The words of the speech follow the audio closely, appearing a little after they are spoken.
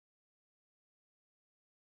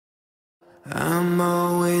I'm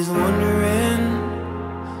always wondering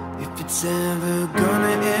if it's ever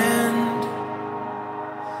gonna end.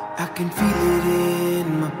 I can feel it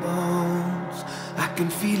in my bones, I can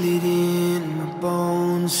feel it in my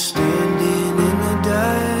bones. Standing in the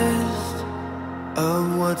dust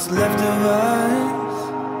of what's left of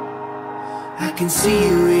us, I can see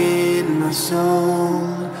you in my soul,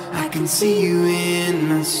 I can see you in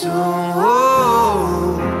my soul.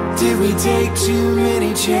 Did we take too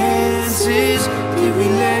many chances? Did we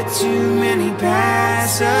let too many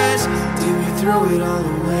pass us? Did we throw it all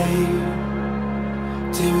away?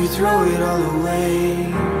 Did we throw it all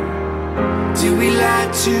away? Did we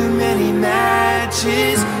light too many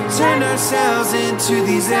matches? Turned ourselves into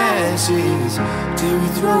these ashes? Did we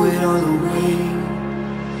throw it all away?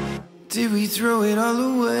 Did we throw it all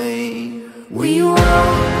away? We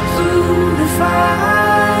walked through the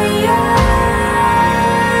fire.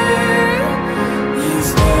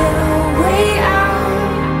 Is there a way out?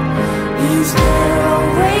 Is there a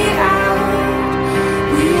way out?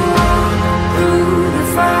 We walked through the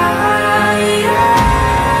fire.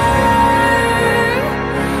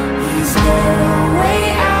 Is there a way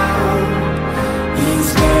out? Is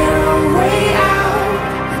there a way out?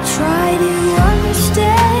 I try to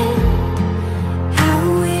understand how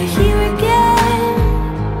we're here again,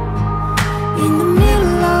 in the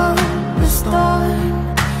middle of the storm,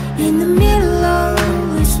 in the middle of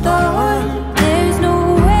the storm. There's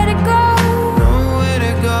nowhere to go, nowhere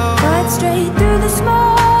to go, but straight through the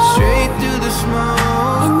smoke, straight through the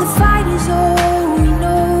smoke. and the fight is all we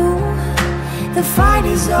know, the fight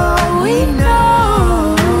is all we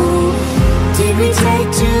know. Did we take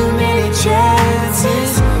too many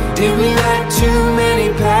chances? Did we let too many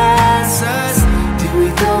pass us? Did we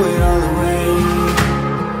throw it all away?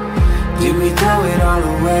 Did we throw it all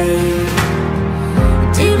away?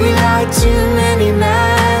 Did we light too many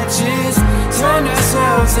matches? Turn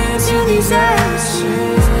ourselves into these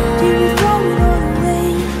ashes? Did we throw it all away?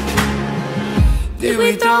 Did we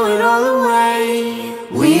throw it all away?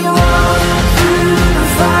 We walked through the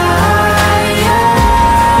fire.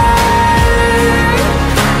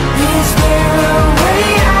 Is there a way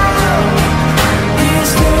out? Is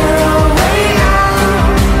there a way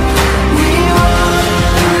out? We walked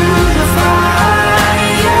through the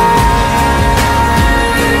fire.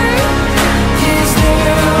 Is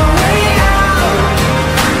there a way out?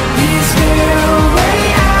 Is there a way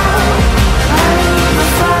out of the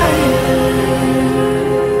fire?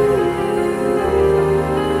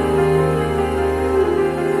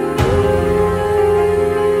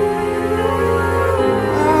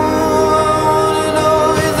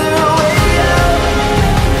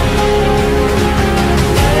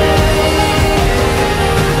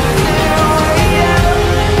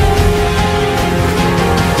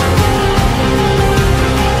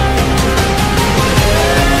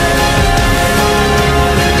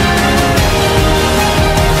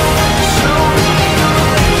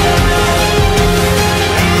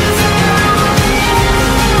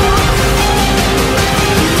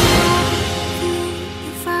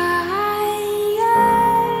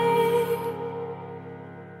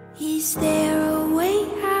 Is there a way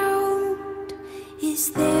out?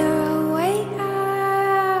 Is there